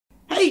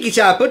Okay,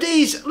 guitar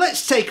buddies,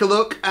 let's take a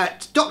look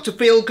at Dr.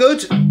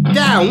 Feelgood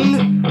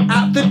down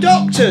at the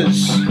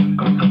Doctor's.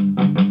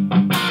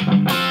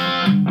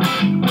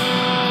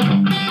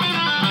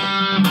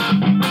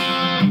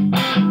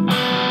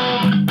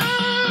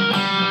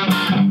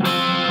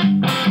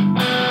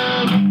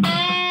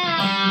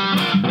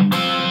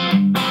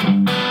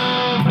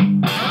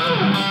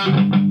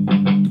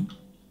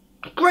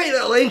 Great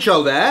little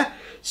intro there.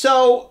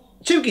 So,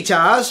 two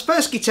guitars.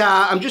 First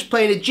guitar, I'm just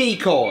playing a G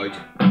chord.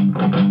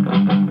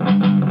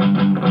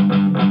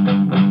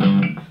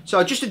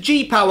 So just a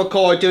G power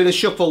chord doing a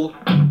shuffle.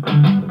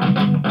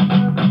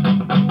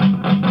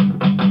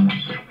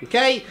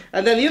 Okay,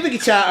 and then the other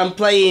guitar I'm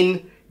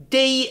playing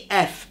D,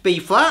 F, B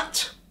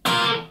flat.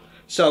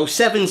 So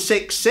 7,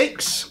 6,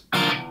 6.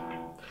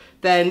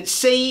 Then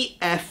C,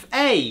 F,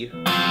 A.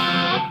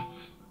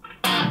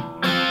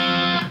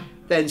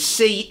 Then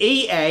C,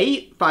 E,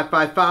 A, 5,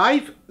 5,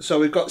 5. So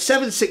we've got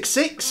 7, 6,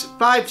 6,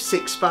 5,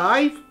 6,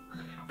 5,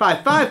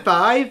 5, 5,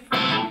 5.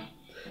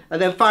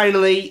 And then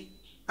finally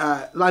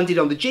landed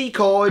on the G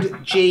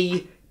chord,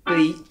 G,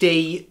 B,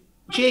 D,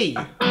 G.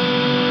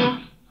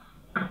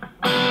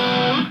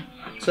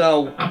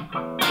 So,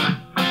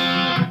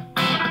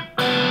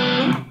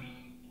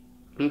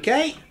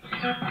 okay.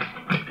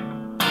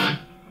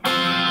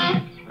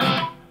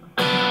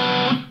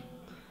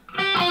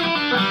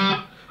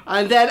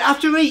 And then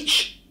after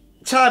each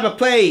time I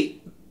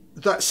play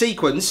that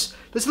sequence,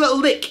 there's a little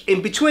lick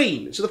in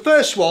between. So the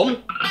first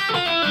one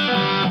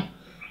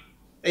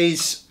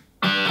is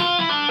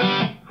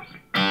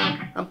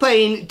I'm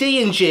playing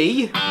D and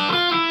G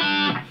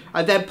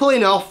and then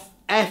pulling off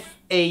F,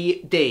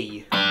 E,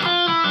 D.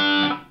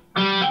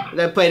 And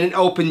then playing an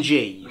open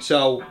G.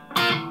 So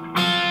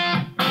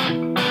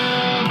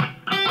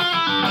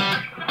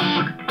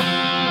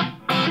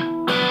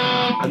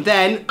and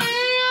then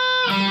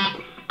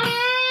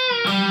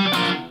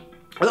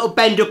a little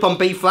bend up on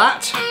B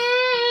flat.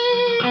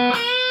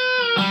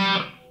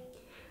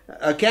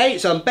 Okay,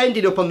 so I'm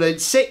bending up on the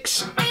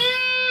 6,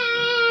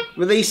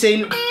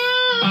 releasing.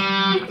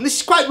 And this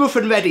is quite rough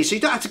and ready, so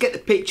you don't have to get the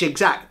pitch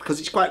exact because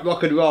it's quite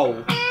rock and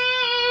roll.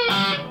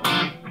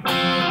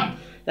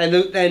 And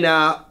then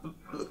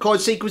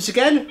chord sequence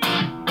again.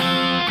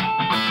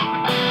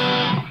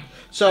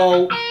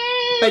 So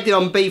bending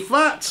on B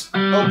flat,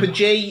 open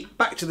G,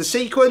 back to the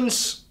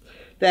sequence.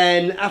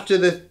 Then after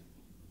the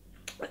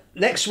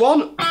next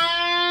one,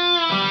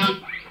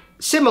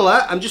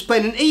 similar, I'm just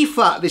playing an E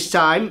flat this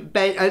time,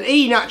 an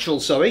E natural,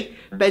 sorry,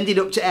 bending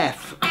up to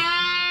F.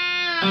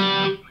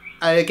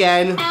 And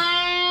again,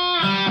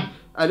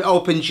 an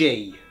open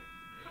G.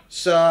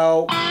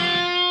 So,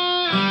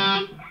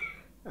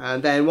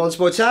 and then once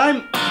more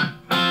time.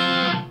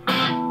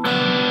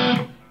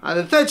 And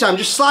the third time,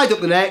 just slide up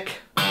the neck.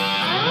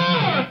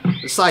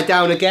 And slide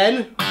down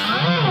again.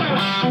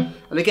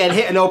 And again,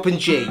 hit an open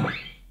G.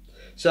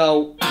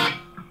 So,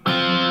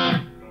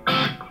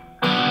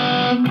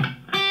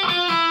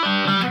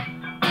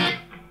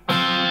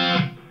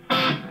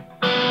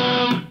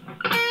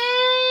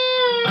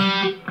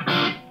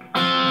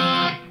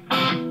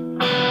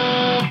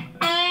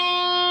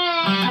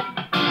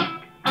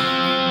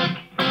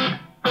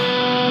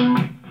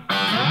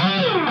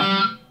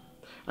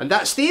 and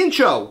that's the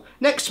intro.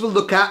 Next we'll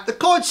look at the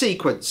chord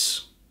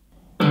sequence.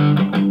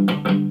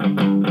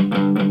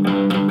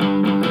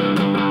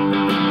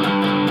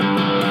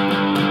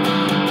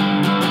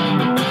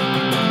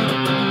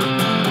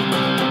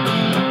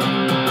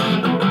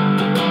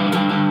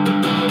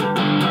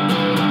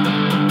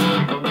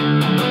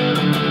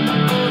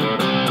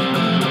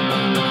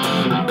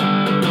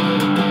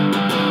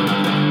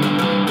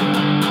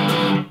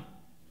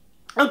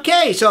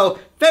 Okay, so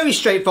very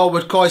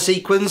straightforward chord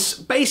sequence,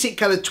 basic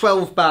kind of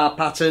 12 bar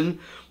pattern.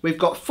 We've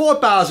got 4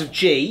 bars of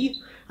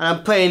G, and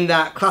I'm playing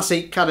that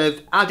classic kind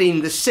of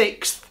adding the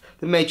 6th,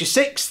 the major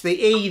 6th, the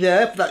E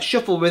there for that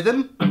shuffle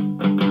rhythm.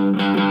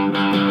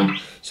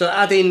 So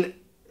adding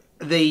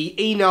the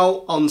E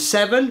note on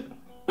 7.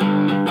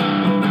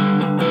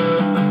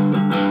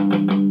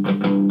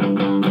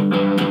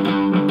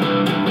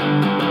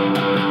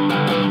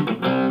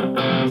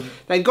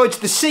 Then going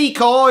to the C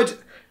chord,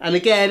 and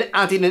again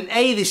adding an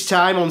A this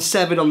time on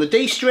 7 on the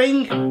D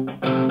string.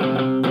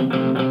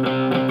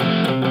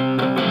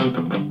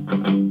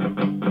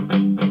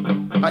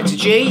 Back to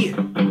G,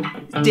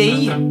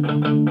 D,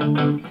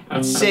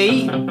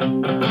 C,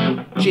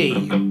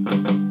 G.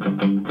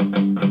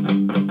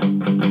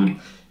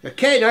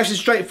 Okay, nice and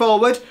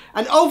straightforward.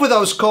 And over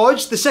those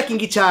chords, the second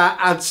guitar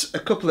adds a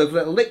couple of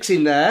little licks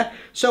in there.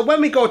 So when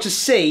we go to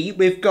C,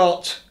 we've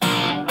got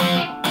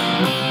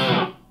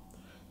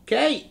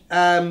okay,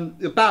 a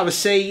bar of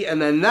C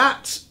and then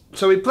that.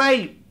 So we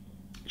play,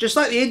 just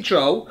like the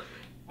intro,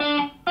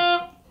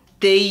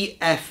 D,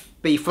 F,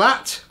 B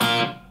flat.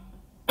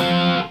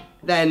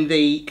 Then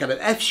the kind of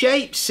F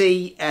shape,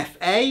 C, F,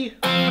 A.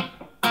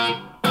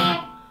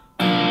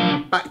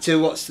 Back to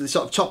what's the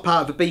sort of top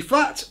part of a B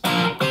flat.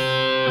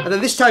 And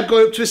then this time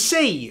going up to a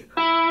C,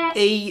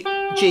 E,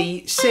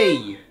 G,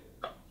 C.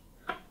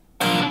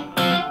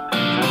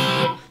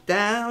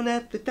 down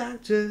at the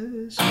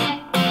doctor's.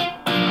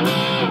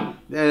 And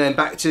then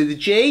back to the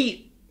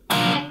G.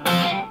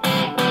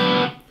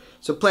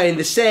 So playing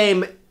the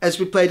same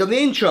as we played on the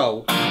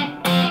intro.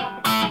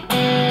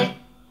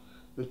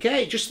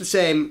 Okay, just the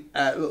same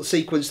little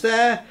sequence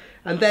there.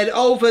 And then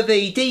over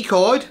the D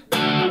chord,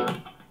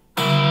 playing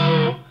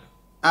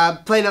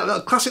that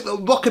little classic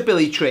little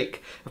rockabilly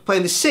trick of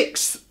playing the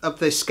sixth of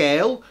the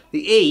scale,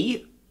 the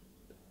E,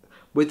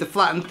 with the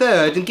flattened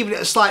third and giving it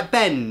a slight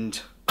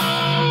bend.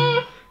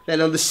 Then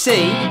on the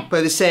C,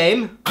 play the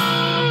same.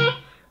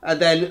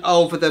 And then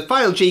over the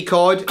final G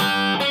chord,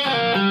 a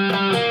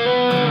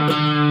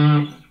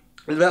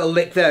little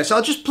lick there. So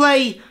I'll just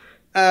play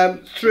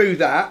through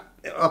that.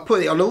 I'll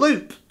put it on a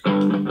loop.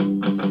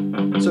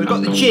 So we've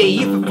got the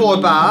G for 4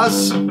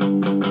 bars,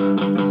 and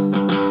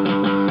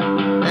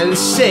the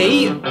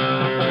C,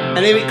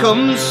 and here it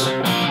comes.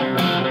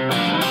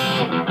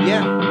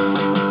 Yeah.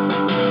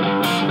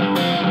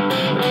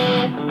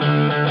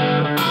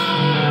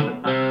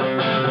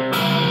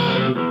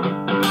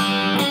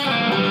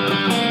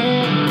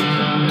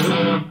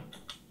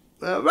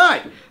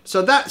 Right,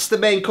 so that's the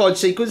main chord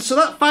sequence. So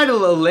that final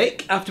little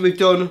lick, after we've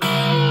done,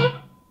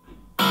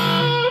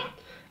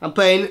 I'm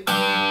playing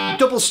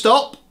double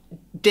stop,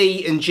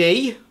 D and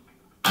G,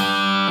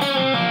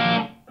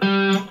 and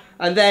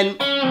then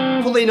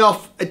pulling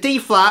off a D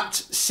flat,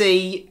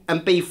 C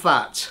and B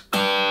flat. So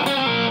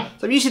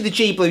I'm using the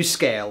G blues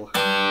scale.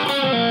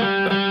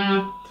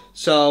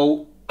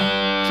 So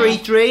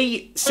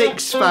 3-3,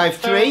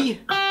 6-5-3,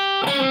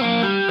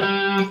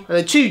 and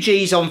then 2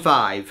 G's on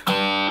 5.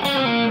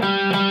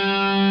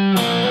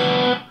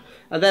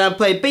 And then I'm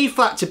playing B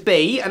flat to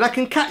B, and I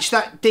can catch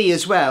that D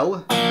as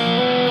well,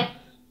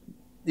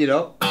 you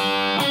know.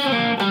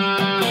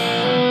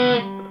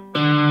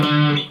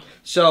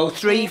 So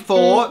 3,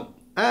 4,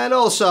 and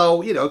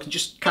also, you know, can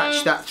just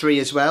catch that 3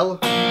 as well.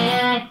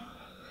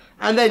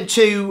 And then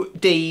 2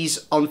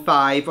 D's on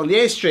 5 on the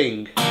A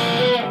string.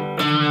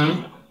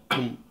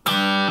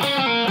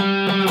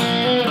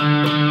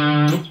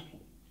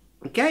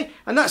 Okay,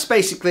 and that's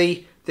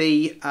basically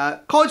the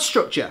chord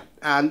structure.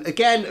 And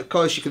again, of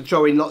course, you can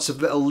throw in lots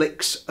of little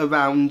licks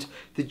around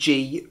the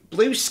G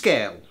blues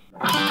scale.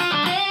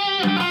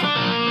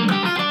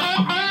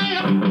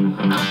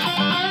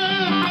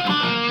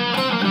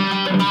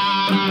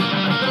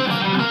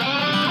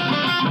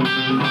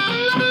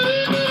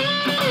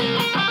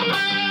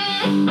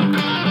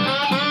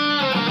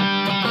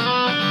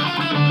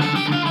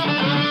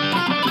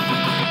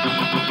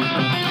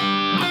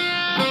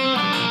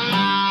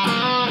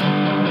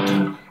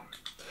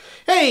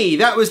 Hey,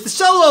 that was the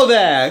solo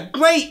there.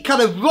 Great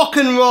kind of rock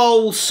and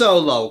roll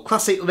solo.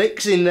 Classic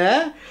licks in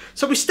there.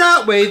 So we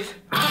start with,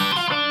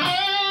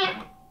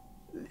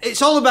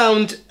 it's all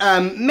around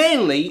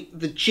mainly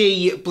the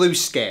G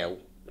blues scale.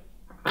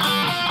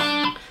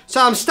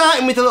 So I'm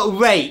starting with a little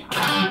rake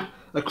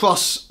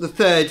across the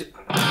third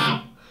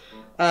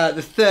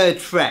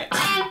fret.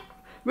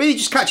 Really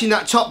just catching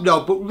that top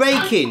note, but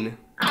raking.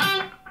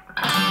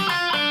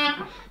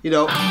 You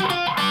know,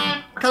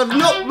 kind of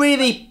not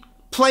really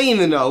playing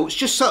the notes,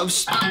 just sort of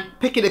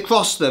picking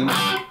across them,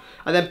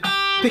 and then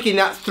picking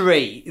that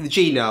 3, the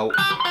G note.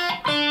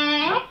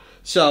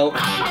 So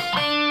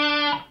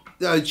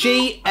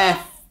G,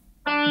 F,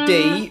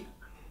 D,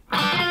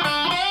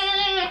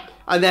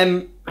 and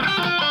then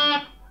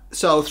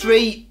so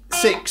 3,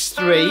 6,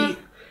 3,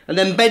 and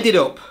then bend it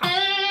up,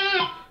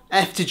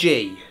 F to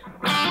G.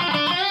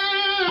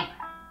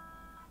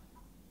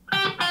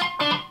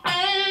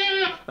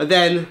 And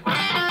then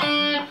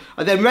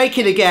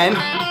raking again,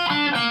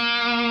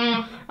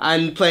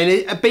 and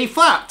playing a B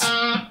flat.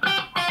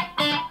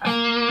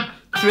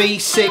 3,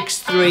 6,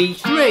 3,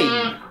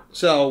 3.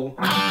 So,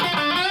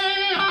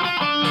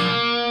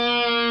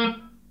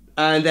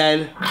 and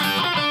then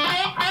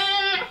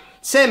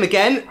same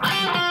again,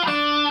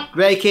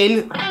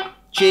 raking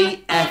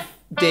G, F,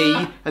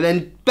 D, and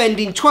then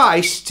bending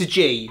twice to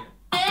G.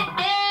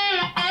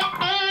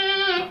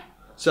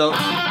 So,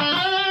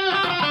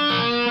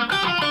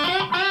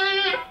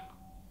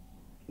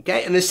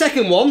 okay, and the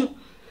second one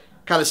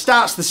kind of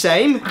starts the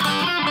same,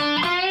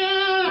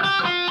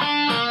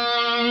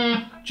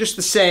 just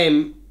the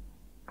same,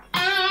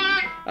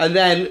 and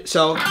then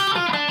so,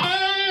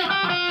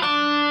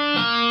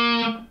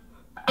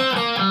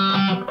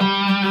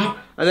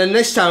 and then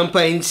this time I'm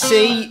playing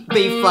C,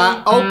 B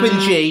flat, open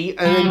G,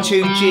 and then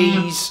 2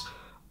 G's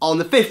on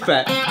the 5th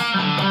fret.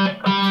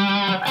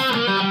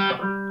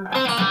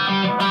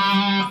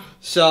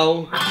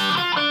 So,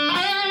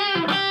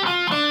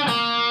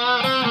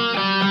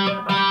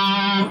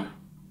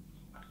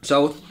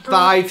 so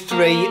 5,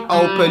 3,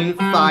 open,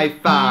 5,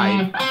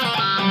 5.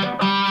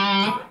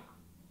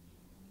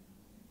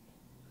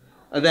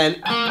 And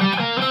then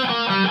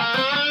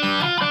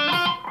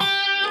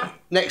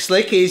next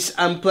lick is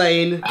I'm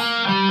playing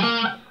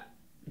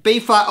B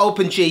flat,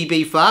 open G,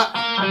 B flat.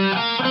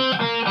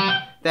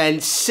 Then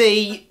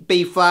C,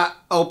 B flat,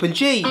 open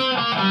G.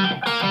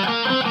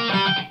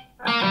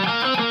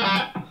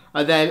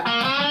 And then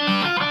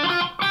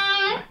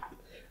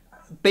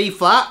B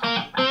flat,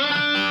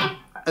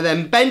 and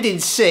then bending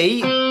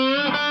C,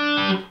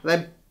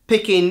 then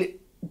picking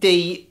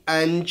D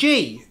and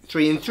G,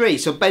 3 and 3.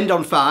 So bend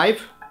on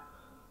 5,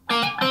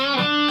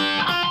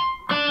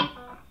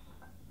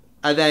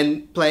 and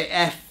then play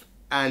F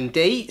and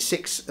D,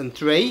 6 and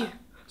 3.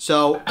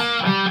 So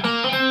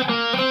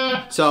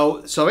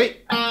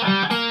sorry.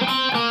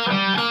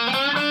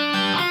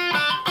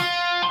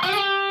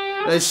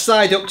 Then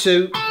slide up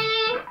to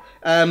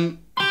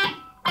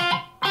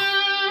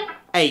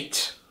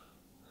 8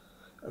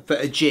 for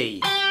a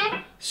G.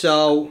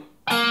 So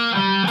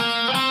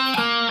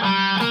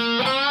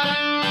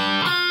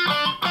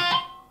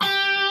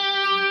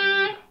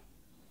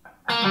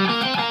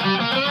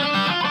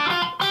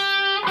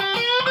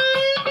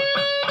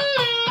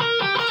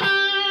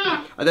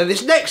and then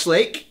this next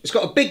lick, it's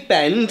got a big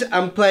bend.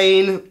 I'm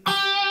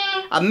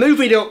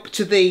moving up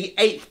to the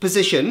 8th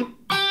position,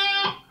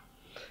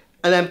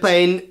 and then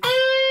playing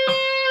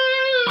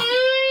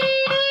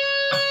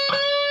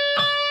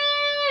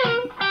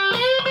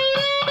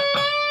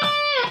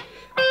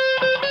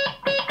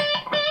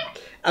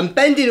I'm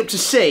bending up to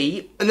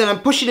C, and then I'm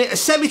pushing it a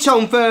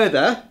semitone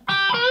further,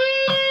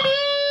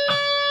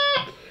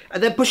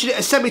 and then pushing it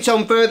a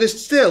semitone further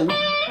still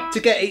to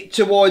get it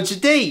towards a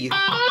D.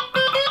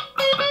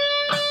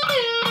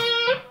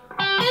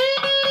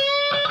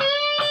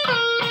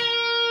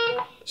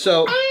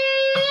 So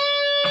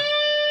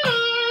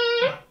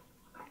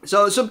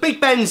some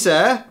big bends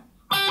there.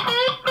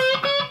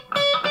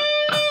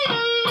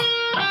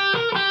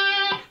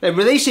 Then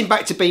releasing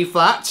back to B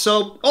flat.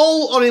 So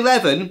all on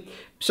 11.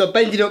 So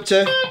bending up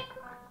to.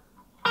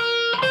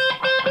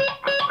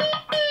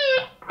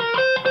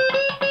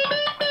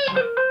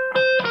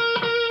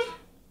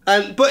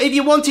 But if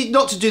you wanted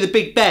not to do the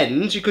big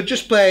bends, you could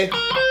just play.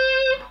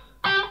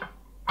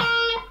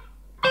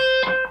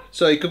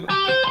 So you could.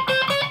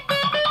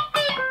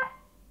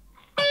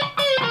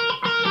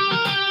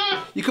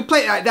 You could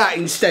play it like that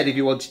instead if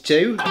you wanted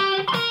to.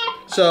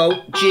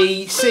 So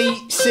G, C,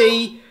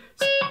 C,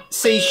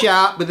 C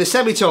sharp with a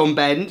semitone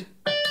bend,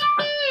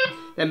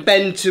 then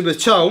bend to a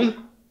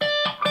tone,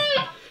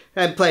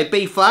 then play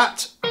B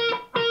flat.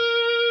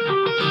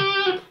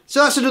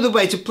 So that's another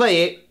way to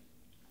play it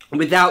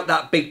without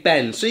that big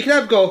bend. So you can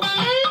have go,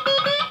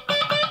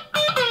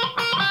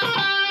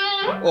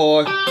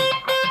 or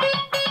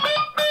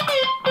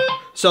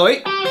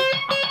sorry.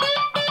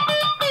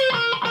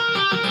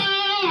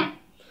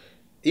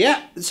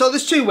 Yeah, so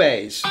there's 2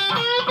 ways. But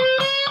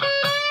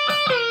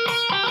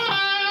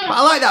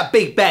I like that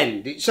big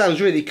bend, it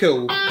sounds really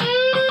cool.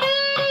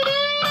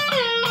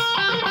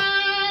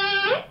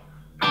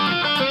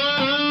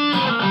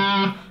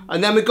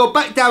 And then we go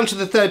back down to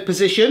the 3rd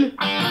position.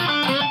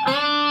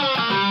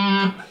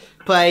 I'm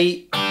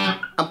playing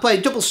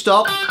double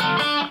stop.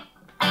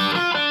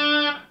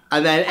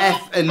 And then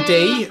F and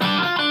D.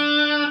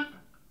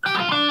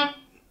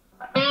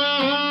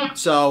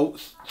 So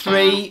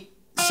 3,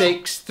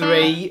 6,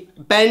 3,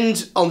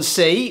 bend on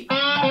C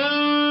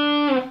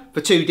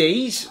for 2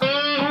 Ds,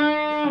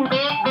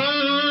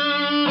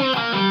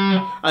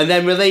 and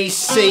then release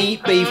C,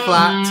 B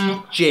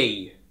flat,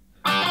 G.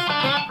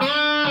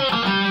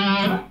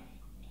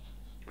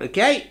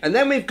 Okay, and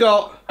then we've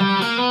got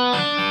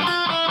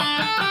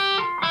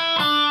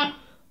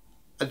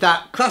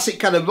that classic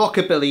kind of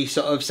rockabilly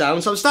sort of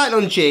sound. So I'm starting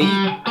on G,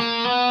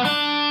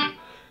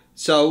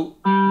 so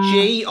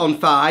G on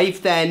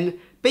 5, then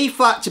B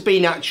flat to B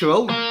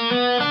natural,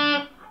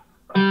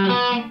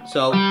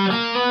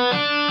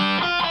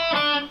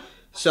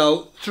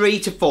 so 3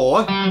 to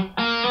 4,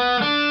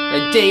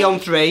 then D on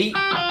 3,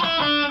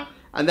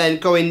 and then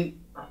going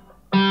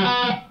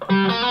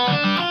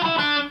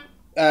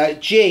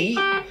G,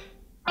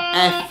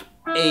 F,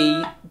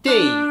 E,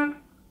 D,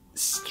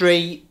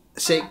 3,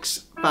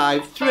 6,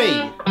 5,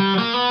 3.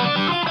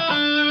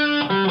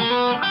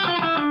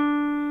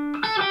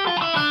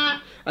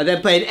 And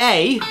then playing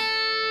A,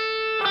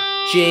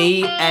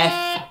 G,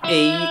 F,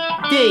 E,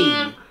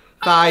 D,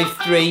 5,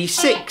 3,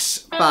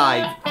 6,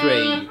 5,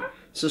 3.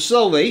 So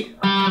slowly.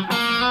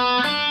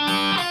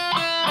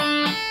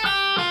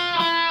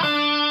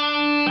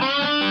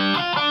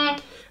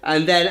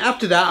 And then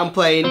after that I'm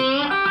playing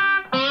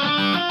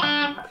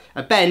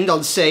a bend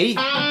on C,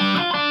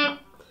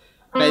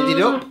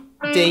 bending up,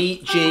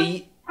 D,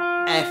 G,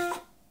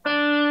 F,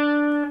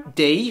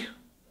 D.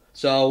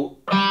 So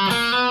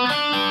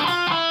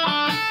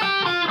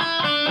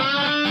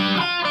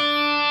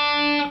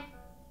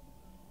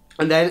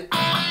and then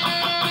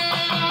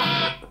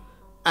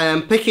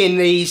I'm picking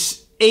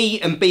these E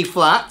and B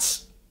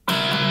flats.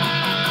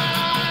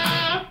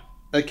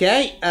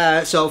 Okay,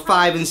 so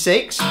 5 and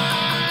 6.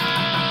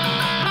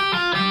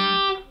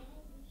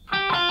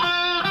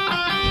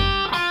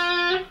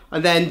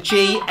 And then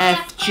G,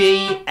 F,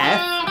 G,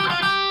 F.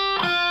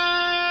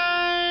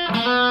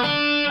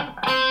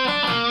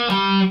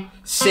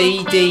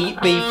 C, D,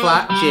 B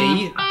flat,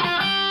 G.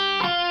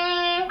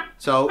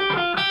 So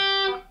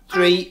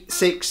 3,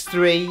 6,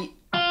 3,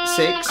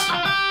 6.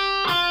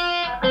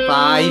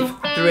 5,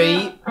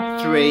 3,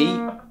 3,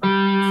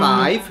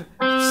 5.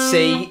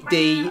 C,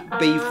 D,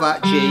 B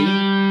flat,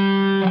 G.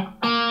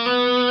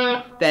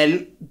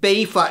 then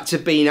B flat to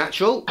B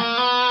natural,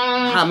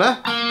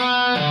 hammer,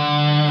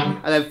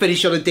 and then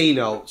finish on a D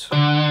note.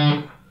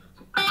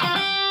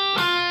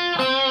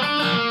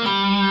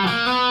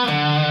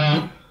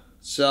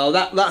 So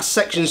that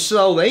section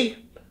slowly.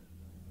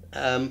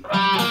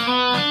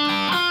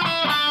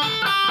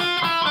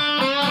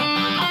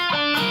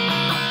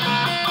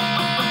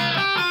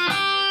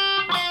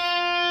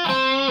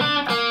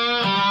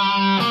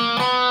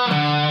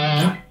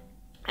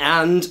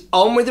 And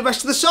on with the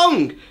rest of the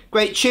song.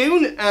 Great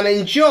tune, and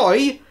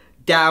enjoy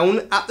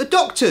down at the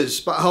doctor's,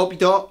 but I hope you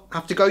don't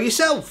have to go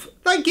yourself.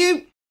 Thank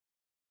you.